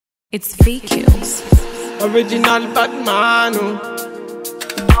It's VQs. Original Batman.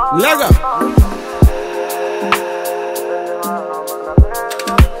 Lego.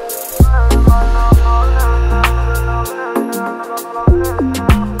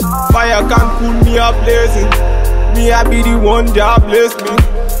 Fire can cool me up blazing. Me I be the one that bless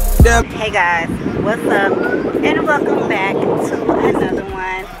me. Them. Hey guys, what's up? And welcome back to another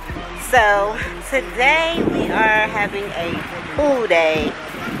one. So today we are having a pool day,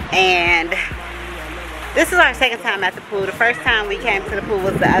 and this is our second time at the pool. The first time we came to the pool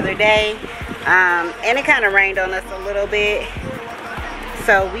was the other day, and it kind of rained on us a little bit.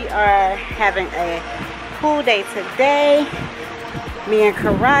 So we are having a pool day today. Me and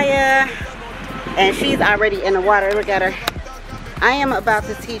Karaya, and she's already in the water. Look at her. I am about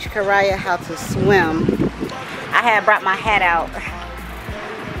to teach Karaya how to swim. I had brought my hat out,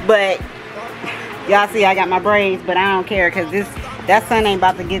 but y'all see I got my braids, but I don't care because that sun ain't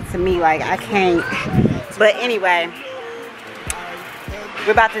about to get to me. Like, I can't. But anyway,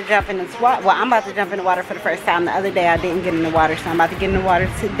 we're about to jump in the water. Well, I'm about to jump in the water for the first time. The other day I didn't get in the water, so I'm about to get in the water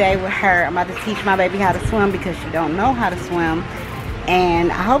today with her. I'm about to teach my baby how to swim because she don't know how to swim.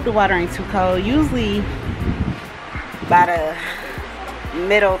 And I hope the water ain't too cold. Usually by the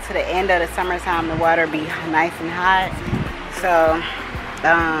middle to the end of the summertime, the water be nice and hot. So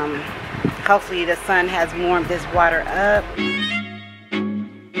hopefully the sun has warmed this water up.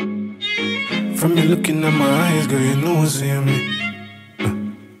 From me looking at my eyes, girl, you know what's in me.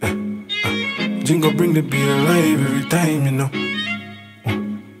 Jingle bring the beat alive every time, you know.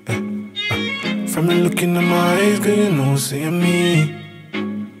 From me looking at my eyes, girl, you know what's in me.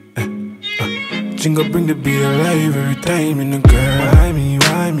 Jingle bring the beat alive every time, you know, girl. Why me,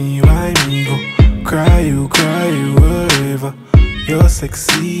 go cry you, whatever. You're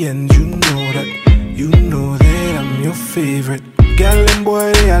sexy and you know that I'm your favorite. Girl and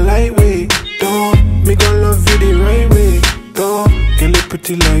boy, they are lightweight. Don't me gon' love you the right way. Don't get it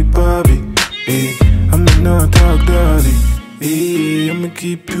pretty like Barbie. Hey, I'm not talk dirty. Hey, I'ma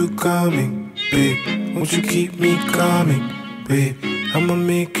keep you coming, babe. Won't you keep me coming, babe? I'ma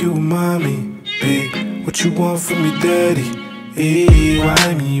make you mommy, babe. What you want from me, daddy? Hey,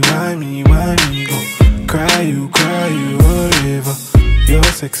 why me, go cry you, whatever. You're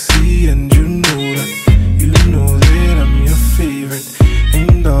sexy and you know that I'm your favorite.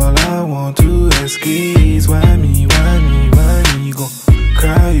 And all I want to ask is why me, go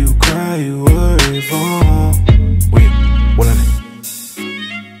cry you, whatever. Wait, what are they?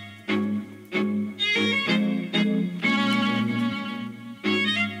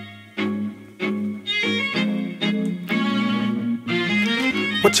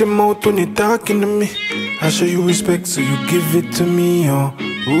 Watch your mouth when you're talking to me. I show you respect, so you give it to me, oh.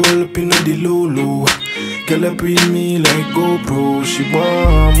 Roll up in the low. Girl, I breathe me like GoPro. She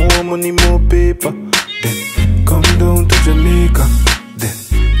want more money, more paper. Then come down to Jamaica. Then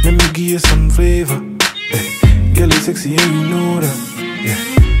let me give you some flavor. Then girl, you sexy and you know that. Yeah,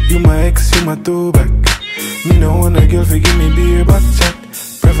 you my ex, you my throwback. Me no want a girl for give me beer back chat.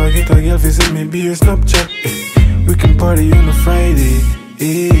 Prefer get a girl for send me beer Snapchat. We can party on a Friday.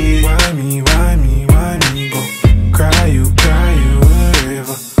 Hey, why me, go cry you,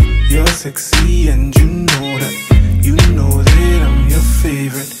 whatever. You're sexy and you know that I'm your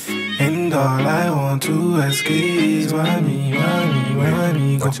favorite. And all I want to ask is why me,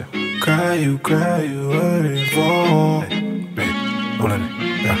 go cry you, whatever. Hey, babe, hold on,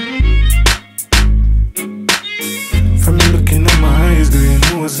 yeah. From me looking at my eyes, girl, you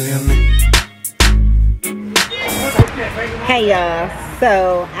know what's in me. Hey y'all,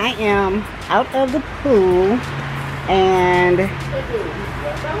 so I am out of the pool, and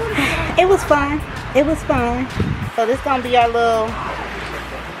it was fun. So this gonna be our little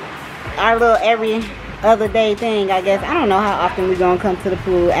every other day thing, I guess. I don't know how often we're gonna come to the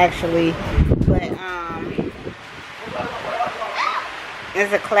pool actually, but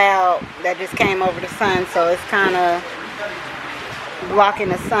there's a cloud that just came over the sun, so it's kind of blocking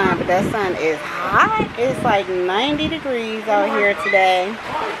the sun, but that sun is hot. It's like 90 degrees out here today,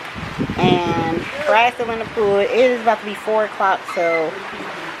 and Brad's still in the pool. It is about to be 4 o'clock, so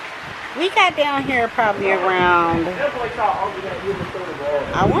we got down here probably around,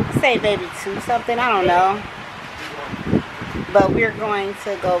 I want to say maybe 2 something, I don't know, but we're going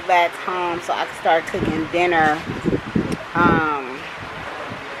to go back home so I can start cooking dinner.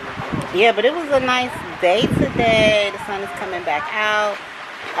 Yeah, but it was a nice day today. The sun is coming back out.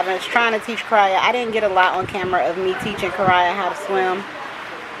 I've been trying to teach Karaya. I didn't get a lot on camera of me teaching Karaya how to swim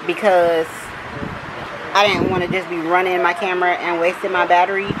because I didn't want to just be running my camera and wasting my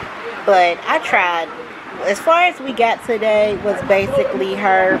battery. But I tried as far as we got today was basically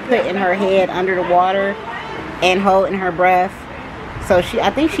her putting her head under the water and holding her breath. So I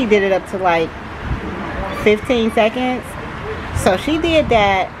think she did it up to like 15 seconds. So she did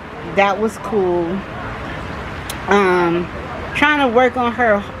that. That was cool. Trying to work on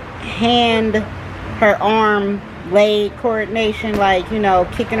her hand, her arm, leg coordination, like, you know,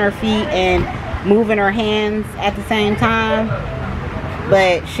 kicking her feet and moving her hands at the same time.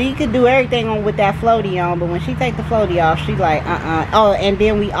 But she could do everything on with that floaty on, but when she take the floaty off, she like, Oh, and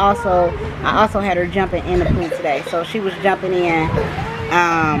then I also had her jumping in the pool today. So she was jumping in.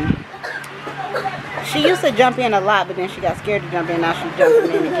 She used to jump in a lot, but then she got scared to jump in. Now she's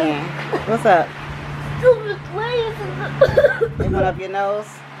jumping in again. What's up? It went up your nose.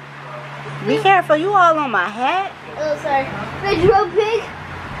 Be careful, you all on my hat. Oh, sorry. The drum pig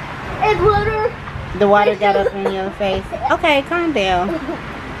and water. The water got up in your face. Okay, calm down.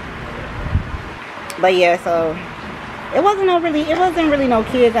 But yeah, so it wasn't really no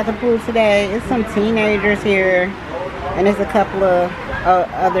kids at the pool today. It's some teenagers here, and there's a couple of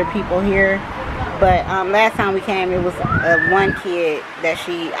other people here. But last time we came, it was one kid that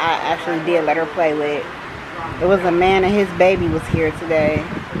I actually did let her play with. It was a man and his baby was here today.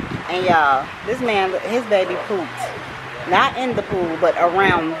 And y'all, this man, his baby pooped. Not in the pool, but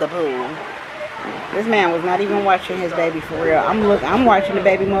around the pool. This man was not even watching his baby for real. I'm watching the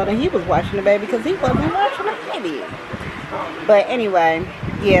baby more than he was watching the baby because he wasn't watching the baby. But anyway,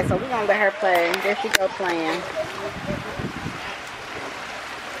 yeah, so we're going to let her play. There she go playing.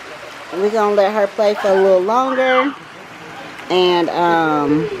 We're going to let her play for a little longer. And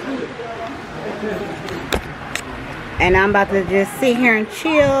I'm about to just sit here and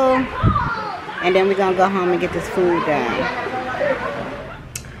chill. And then we're going to go home and get this food done.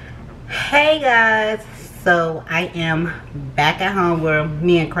 Hey guys, so I am back at home. Where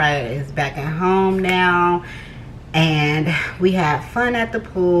me and Crya is back at home now, and we had fun at the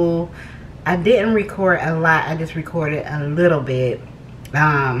pool. I didn't record a lot, I just recorded a little bit.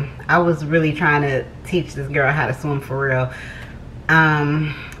 I was really trying to teach this girl how to swim for real,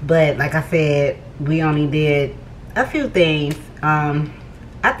 but like I said, we only did a few things.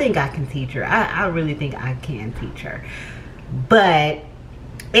 I think I can teach her. I really think I can teach her, but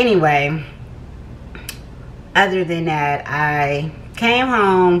anyway, other than that, I came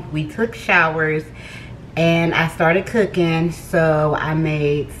home, we took showers, and I started cooking. So I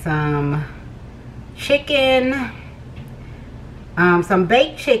made some chicken, some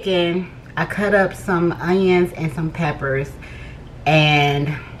baked chicken. I cut up some onions and some peppers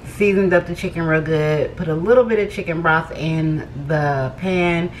and seasoned up the chicken real good. Put a little bit of chicken broth in the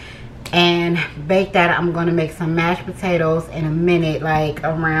pan and bake that. I'm gonna make some mashed potatoes in a minute, like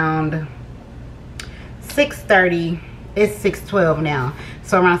around 6:30. It's 6:12 now,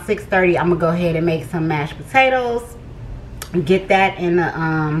 so around 6:30 I'm gonna go ahead and make some mashed potatoes, get that in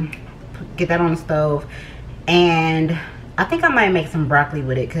the get that on the stove, and I think I might make some broccoli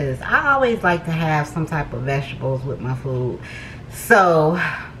with it because I always like to have some type of vegetables with my food. So,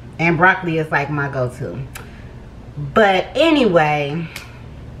 and broccoli is like my go-to. But anyway,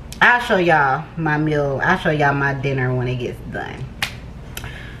 I'll show y'all my meal. I'll show y'all my dinner when it gets done.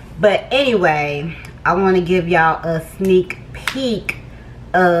 But anyway, I want to give y'all a sneak peek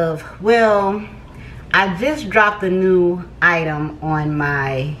of, well, I just dropped a new item on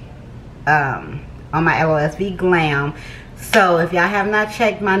my LOSV Glam. So if y'all have not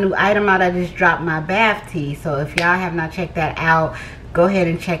checked my new item out, I just dropped my bath tea. So if y'all have not checked that out, go ahead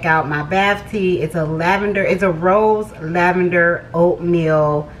and check out my bath tea. It's a rose lavender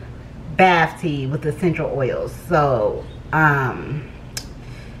oatmeal bath tea with essential oils. So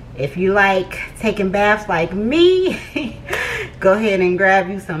if you like taking baths like me, go ahead and grab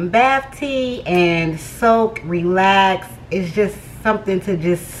you some bath tea and soak, relax. It's just something to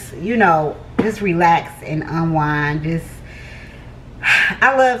just, you know, just relax and unwind.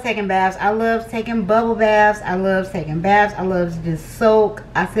 I love taking baths. I love taking bubble baths. I love taking baths. I love to just soak.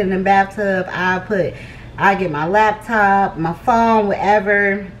 I sit in the bathtub. I get my laptop, my phone,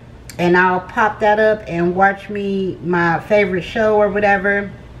 whatever, and I'll pop that up and watch my favorite show or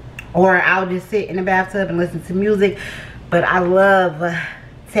whatever. Or I'll just sit in the bathtub and listen to music. But I love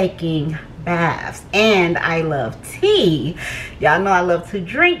taking baths, and I love tea. Y'all know I love to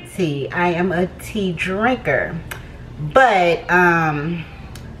drink tea. I am a tea drinker. But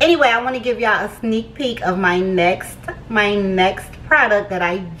anyway, I want to give y'all a sneak peek of my next product that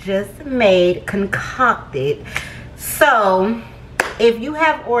I just concocted. So if you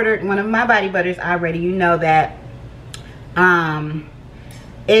have ordered one of my body butters already, you know that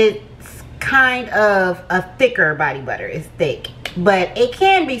it's kind of a thicker body butter. It's thick, but it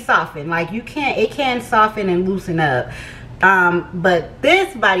can be softened. Like it can soften and loosen up. But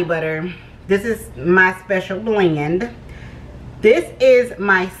this body butter, this is my special blend. This is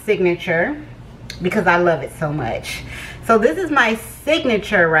my signature because I love it so much. So this is my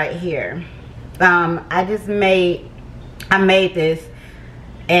signature right here. I made this,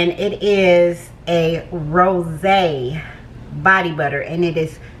 and it is a rosé body butter, and it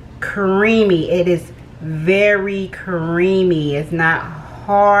is creamy. It is very creamy. It's not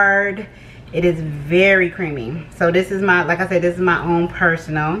hard. It is very creamy. So this is my, like I said, this is my own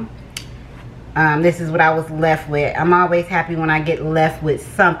personal. This is what I was left with. I'm always happy when I get left with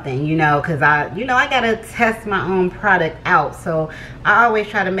something, you know, because I gotta test my own product out. So I always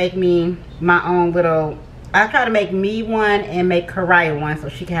try to make me my own little, I try to make me one and make Karaya one so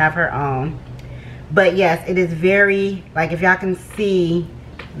she can have her own. But yes, it is very, like, if y'all can see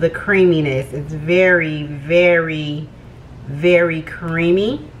the creaminess, it's very, very, very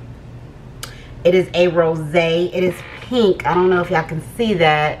creamy. It is a rosé. It is pink. I don't know if y'all can see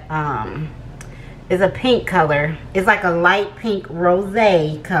that. It's a pink color. It's like a light pink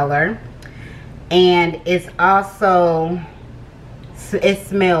rosé color. And it's also, it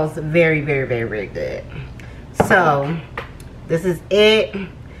smells very, very, very, very good. So this is it.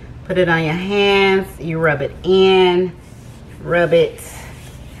 Put it on your hands. You rub it in. Rub it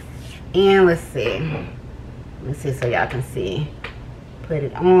in. Let's see so y'all can see. Put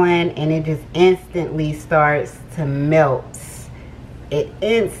it on, and it just instantly starts to melt. It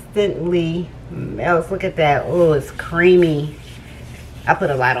instantly melts. Look at that. Oh, it's creamy. I put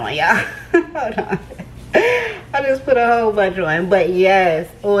a lot on, y'all. Hold on. I just put a whole bunch on. But yes.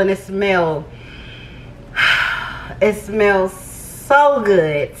 Oh, and it smells so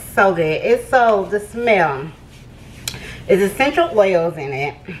good. So good. It's so, the smell is essential oils in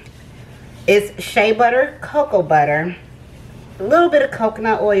it. It's shea butter, cocoa butter, a little bit of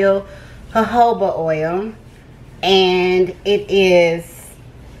coconut oil, jojoba oil, and it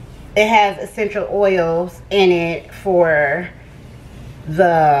has essential oils in it for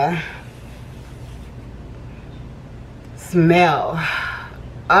the smell.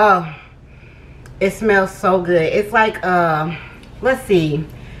 Oh, it smells so good. It's like let's see,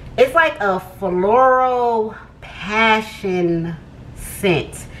 it's like a floral passion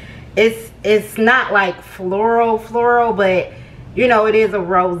scent. It's not like floral, but you know, it is a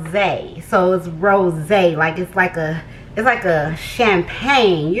rosé. So it's rosé, like it's like a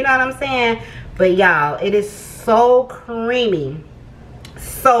champagne, you know what I'm saying? But y'all, it is so creamy.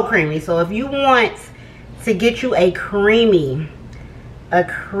 So creamy. So if you want to get you a creamy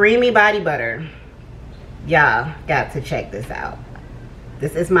body butter, y'all got to check this out.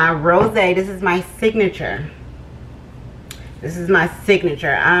 This is my rosé. This is my signature. This is my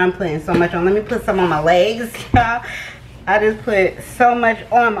signature. I'm putting so much on. Let me put some on my legs, y'all. I just put so much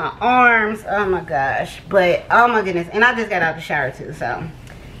on my arms. Oh my gosh. But oh my goodness. And I just got out the shower too, so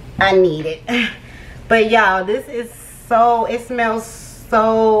I need it. But y'all, this is so, it smells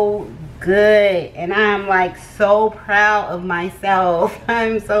so good. And I'm like so proud of myself.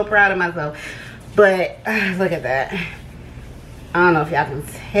 I'm so proud of myself. But look at that. I don't know if y'all can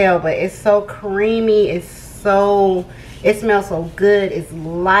tell, but it's so creamy. It smells so good. It's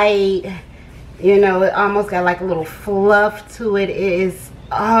light. You know, it almost got like a little fluff to it. It is,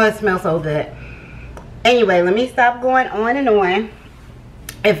 oh, it smells so good. Anyway, let me stop going on and on.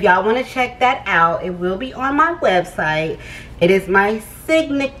 If y'all want to check that out, it will be on my website. It is my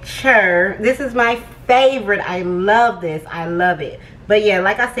signature. This is my favorite. I love this. I love it. But yeah,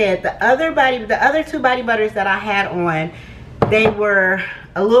 like I said, the other two body butters that I had on, they were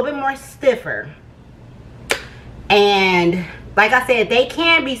a little bit more stiffer. And like I said, they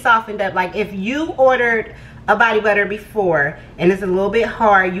can be softened up. Like if you ordered a body butter before and it's a little bit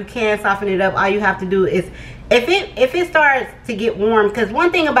hard, you can soften it up. All you have to do is, if it starts to get warm, because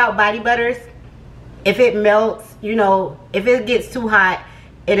one thing about body butters, if it melts, you know, if it gets too hot,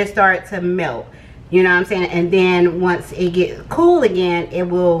 it'll start to melt. You know what I'm saying? And then once it gets cool again, it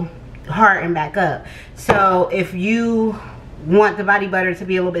will harden back up. So if you want the body butter to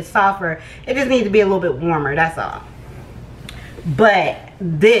be a little bit softer, it just needs to be a little bit warmer, that's all. But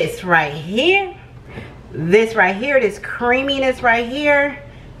this right here, this creaminess right here,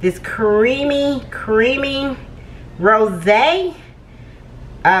 this creamy rosé.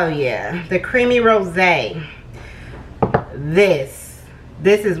 Oh yeah, the creamy rosé. This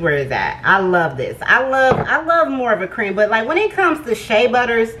is where it's at. I love this. I love more of a cream, but like when it comes to shea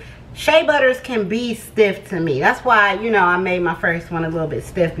butters can be stiff to me. That's why, you know, I made my first one a little bit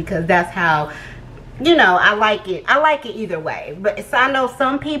stiff, because that's how, you know, I like it. I like it either way. But so I know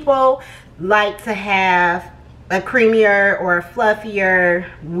some people like to have a creamier or a fluffier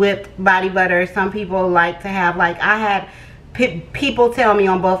whipped body butter. Some people like to have, like, I had people tell me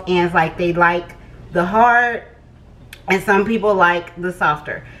on both ends, like they like the hard and some people like the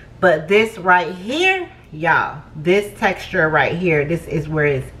softer. But this right here, y'all, this texture right here, this is where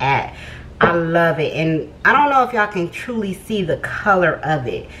it's at. I love it. And I don't know if y'all can truly see the color of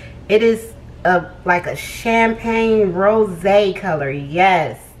it. It is like a champagne rosé color.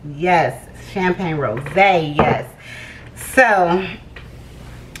 Yes, yes, champagne rosé, yes. So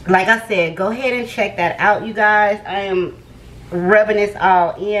like I said, go ahead and check that out, you guys. I am rubbing this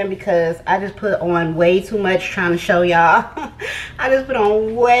all in because I just put on way too much trying to show y'all. I just put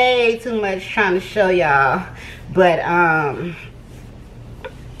on way too much trying to show y'all. But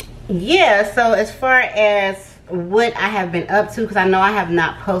yeah, so as far as what I have been up to, because I know I have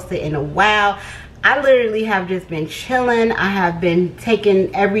not posted in a while, I literally have just been chilling. I have been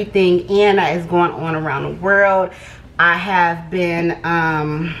taking everything in that is going on around the world. I have been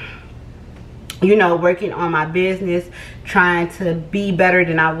you know, working on my business, trying to be better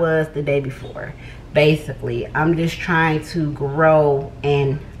than I was the day before. Basically, I'm just trying to grow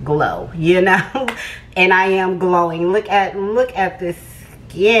and glow, you know. And I am glowing. Look at this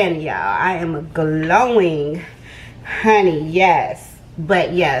skin, y'all. I am glowing, honey. Yes.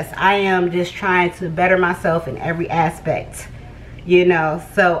 But yes, I am just trying to better myself in every aspect, you know.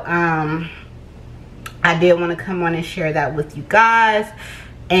 So I did want to come on and share that with you guys.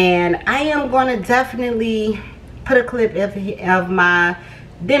 And I am going to definitely put a clip of my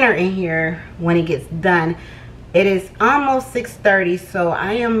dinner in here when it gets done. It is almost 6:30, so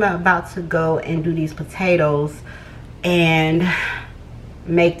I am about to go and do these potatoes and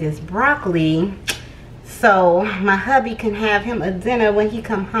make this broccoli so my hubby can have him a dinner when he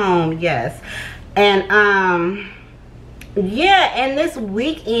come home. Yes. And yeah, and this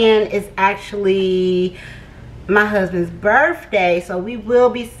weekend is actually my husband's birthday, so we will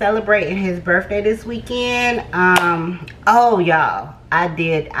be celebrating his birthday this weekend. Oh y'all,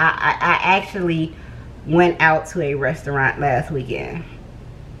 I actually went out to a restaurant last weekend.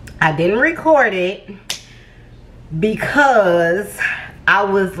 I didn't record it because I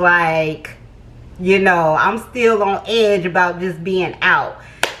was like, you know, I'm still on edge about just being out.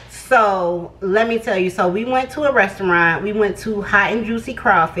 So let me tell you, so we went to a restaurant. We went to Hot and Juicy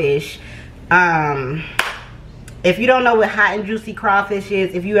Crawfish. If you don't know what Hot and Juicy Crawfish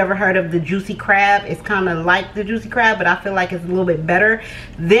is, if you ever heard of the Juicy Crab, it's kind of like the Juicy Crab, but I feel like it's a little bit better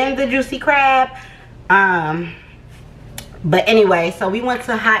than the Juicy Crab. But anyway, so we went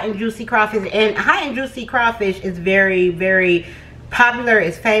to Hot and Juicy Crawfish, and Hot and Juicy Crawfish is very, very popular.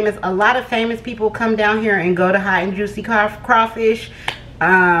 It's famous. A lot of famous people come down here and go to Hot and Juicy Crawfish.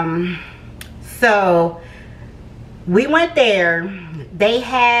 So we went there. They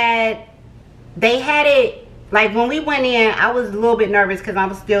had it. Like, when we went in, I was a little bit nervous because I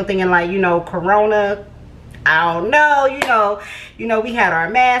was still thinking, like, you know, Corona, I don't know, you know, we had our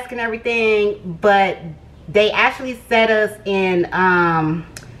mask and everything, but they actually set us in,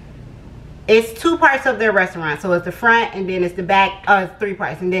 it's two parts of their restaurant. So it's the front and then it's the back, it's three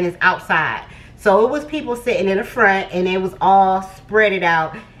parts, and then it's outside. So it was people sitting in the front and it was all spread it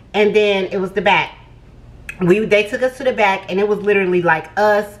out, and then it was the back. They took us to the back and it was literally like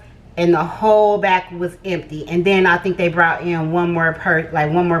us, and the whole back was empty. And then I think they brought in one more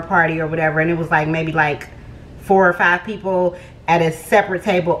party or whatever, and it was like maybe like 4 or 5 people at a separate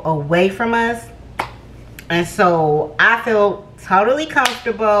table away from us. And so I felt totally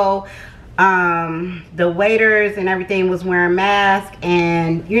comfortable. The waiters and everything was wearing masks,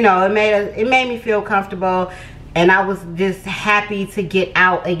 and you know, it made me feel comfortable, and I was just happy to get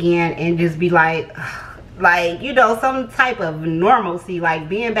out again and just be like, you know, some type of normalcy, like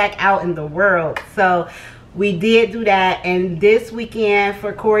being back out in the world. So we did do that. And this weekend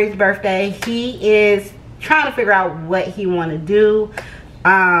for Corey's birthday, he is trying to figure out what he want to do.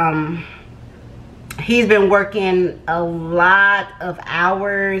 He's been working a lot of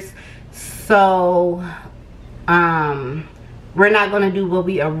hours, so we're not going to do what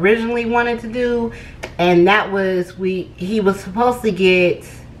we originally wanted to do, and that was he was supposed to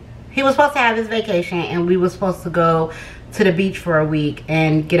have his vacation, and we were supposed to go to the beach for a week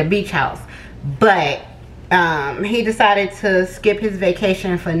and get a beach house. But he decided to skip his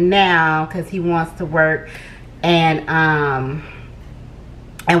vacation for now because he wants to work. And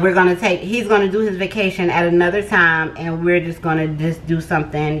he's gonna do his vacation at another time, and we're just gonna do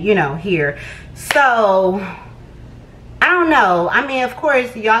something, you know, here. So I don't know. I mean, of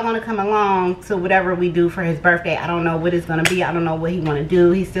course, y'all gonna come along to whatever we do for his birthday. I don't know what it's gonna be. I don't know what he wanna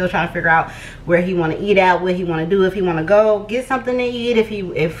do. He's still trying to figure out where he wanna eat at, what he wanna do. If he wanna go get something to eat, if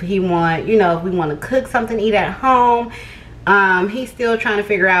he want, you know, if we wanna cook something to eat at home. He's still trying to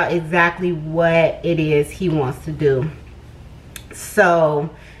figure out exactly what it is he wants to do. So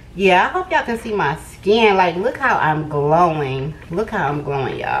yeah, I hope y'all can see my skin. Like, look how I'm glowing. Look how I'm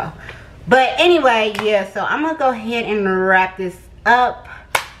glowing, y'all. But anyway, yeah, so I'm gonna go ahead and wrap this up.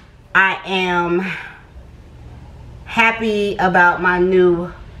 I am happy about my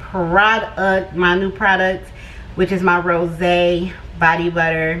new product, which is my rosé body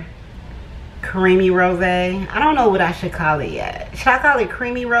butter, creamy rosé. I don't know what I should call it yet. Should I call it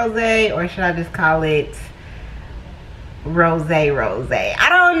creamy rosé, or should I just call it rosé? I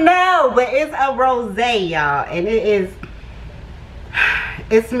don't know, but it's a rosé, y'all, and it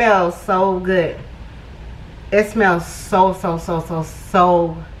smells so good. It smells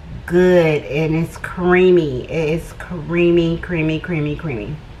so good, and it's creamy. It's creamy,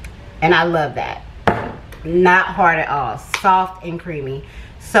 and I love that. Not hard at all, soft and creamy.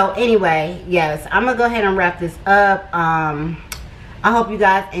 So anyway, yes, I'm gonna go ahead and wrap this up. I hope you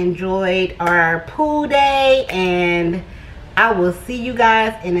guys enjoyed our pool day, and I will see you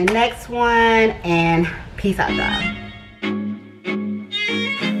guys in the next one, and peace out, guys.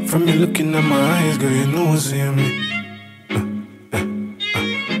 From me looking at my eyes, girl, you know what's in me.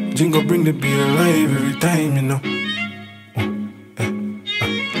 Jingle bring the beat alive every time, you know.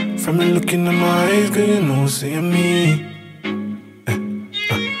 From me looking at my eyes, girl, you know what's in me.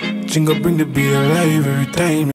 Jingle bring the beat alive every time.